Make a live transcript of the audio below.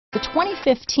The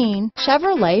 2015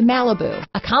 Chevrolet Malibu,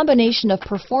 a combination of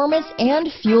performance and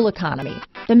fuel economy.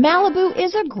 The Malibu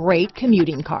is a great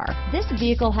commuting car. This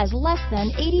vehicle has less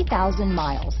than 80,000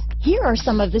 miles. Here are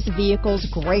some of this vehicle's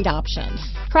great options: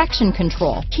 traction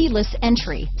control, keyless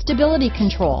entry, stability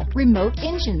control, remote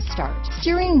engine start,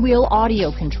 steering wheel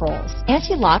audio controls,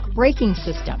 anti-lock braking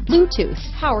system, Bluetooth,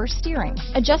 power steering,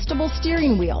 adjustable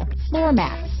steering wheel, floor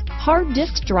mats, hard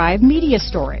disk drive media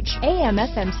storage,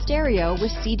 AM/FM stereo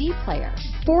with CD player,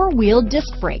 four-wheel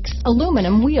disc brakes,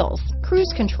 aluminum wheels,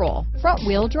 cruise control,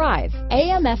 front-wheel drive,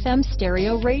 AM/FM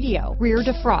stereo radio, rear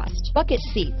defrost, bucket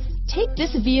seats. Take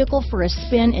this vehicle for a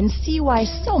spin and see why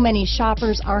so many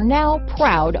shoppers are now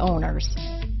proud owners.